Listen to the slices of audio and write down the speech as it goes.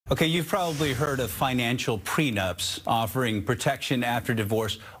Okay, you've probably heard of financial prenups offering protection after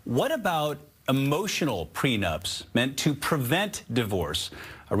divorce. What about emotional prenups meant to prevent divorce?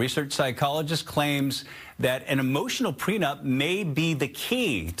 A research psychologist claims that an emotional prenup may be the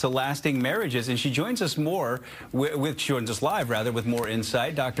key to lasting marriages, and she joins us joins us live with more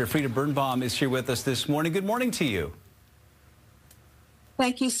insight. Dr. Frida Birnbaum is here with us this morning. Good morning to you.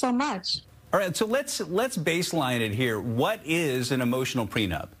 Thank you so much. All right, so let's baseline it here. What is an emotional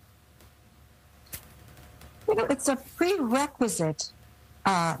prenup? You know, it's a prerequisite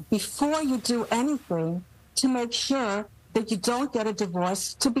before you do anything to make sure that you don't get a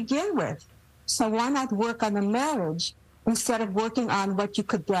divorce to begin with. So why not work on the marriage instead of working on what you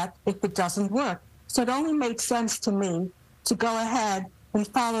could get if it doesn't work? So it only makes sense to me to go ahead and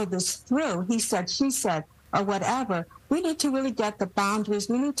follow this through. He said, she said, or whatever. We need to really get the boundaries.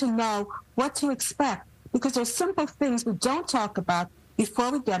 We need to know what to expect, because there's simple things we don't talk about before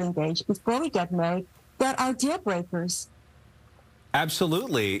we get engaged, before we get married, that are deal breakers.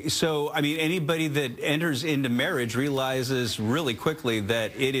 Absolutely. So, I mean, anybody that enters into marriage realizes really quickly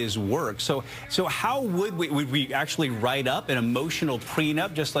that it is work. So how would we actually write up an emotional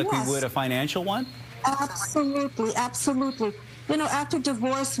prenup just like Yes. we would a financial one? Absolutely, absolutely. You know, after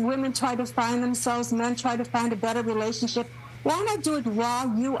divorce, women try to find themselves, men try to find a better relationship. Why not do it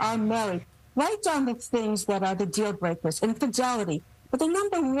while you are married? Write down the things that are the deal breakers, infidelity. But the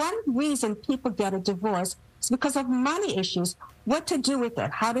number one reason people get a divorce is because of money issues. What to do with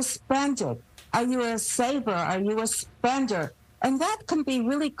it, how to spend it. Are you a saver? Are you a spender? And that can be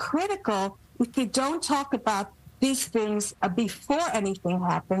really critical if you don't talk about these things before anything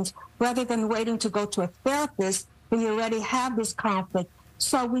happens, rather than waiting to go to a therapist when you already have this conflict.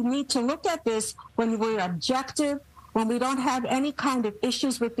 So we need to look at this when we're objective, when we don't have any kind of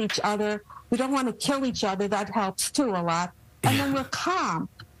issues with each other. We don't want to kill each other. That helps too a lot. And then we're calm.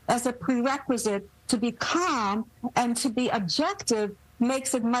 As a prerequisite, to be calm and to be objective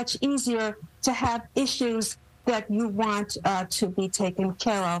makes it much easier to have issues that you want to be taken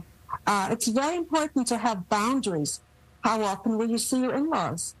care of. It's very important to have boundaries. How often will you see your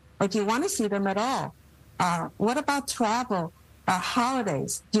in-laws? Or do you want to see them at all? What about travel,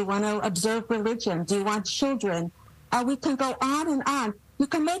 holidays? Do you want to observe religion? Do you want children? We can go on and on. You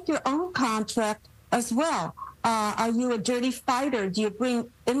can make your own contract as well. Are you a dirty fighter? Do you bring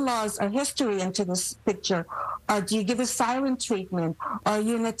in-laws or history into this picture? Or do you give a silent treatment? Are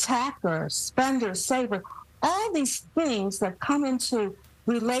you an attacker, spender, saver? All these things that come into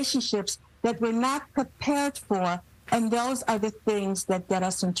relationships that we're not prepared for, and those are the things that get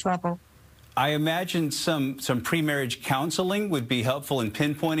us in trouble. I imagine some pre-marriage counseling would be helpful in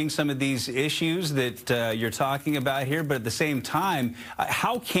pinpointing some of these issues that you're talking about here. But at the same time,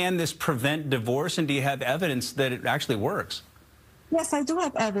 how can this prevent divorce? And do you have evidence that it actually works? Yes, I do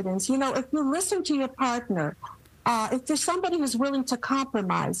have evidence. You know, if you listen to your partner, if there's somebody who's willing to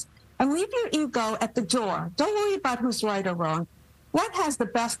compromise and leave your ego at the door, don't worry about who's right or wrong. What has the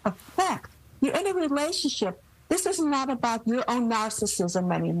best effect? You're in a relationship. This is not about your own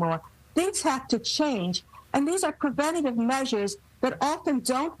narcissism anymore. Things have to change, and these are preventative measures that often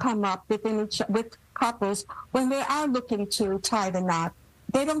don't come up with couples when they are looking to tie the knot.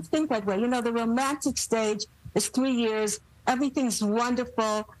 They don't think that way. You know, the romantic stage is 3 years, everything's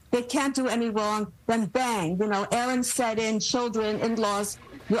wonderful, they can't do any wrong, then bang, you know, errands set in, children, in-laws,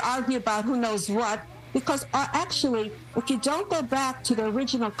 you argue about who knows what, because actually, if you don't go back to the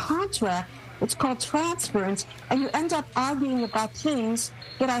original contract, it's called transference, and you end up arguing about things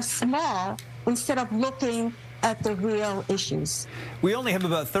that are small instead of looking at the real issues. We only have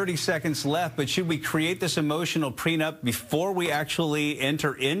about 30 seconds left, but should we create this emotional prenup before we actually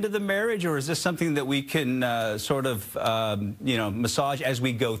enter into the marriage, or is this something that we can massage as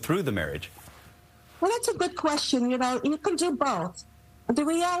we go through the marriage? Well, that's a good question. You know, you can do both. The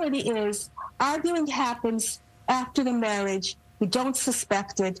reality is, arguing happens after the marriage. You don't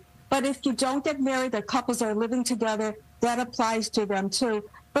suspect it. But if you don't get married, the couples are living together, that applies to them too.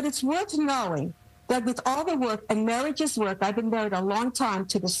 But it's worth knowing that with all the work, and marriage is work, I've been married a long time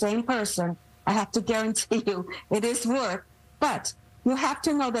to the same person, I have to guarantee you it is work. But you have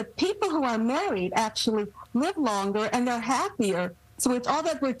to know that people who are married actually live longer and they're happier. So with all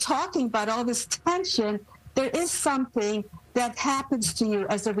that we're talking about, all this tension, there is something that happens to you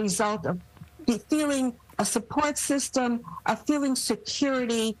as a result of feeling a support system, of feeling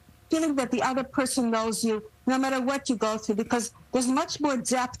security, feeling that the other person knows you no matter what you go through, because there's much more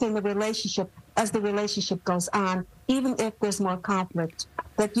depth in the relationship as the relationship goes on, even if there's more conflict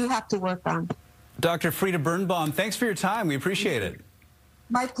that you have to work on. Dr. Frida Birnbaum, thanks for your time. We appreciate it.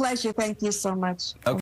 My pleasure. Thank you so much. Okay.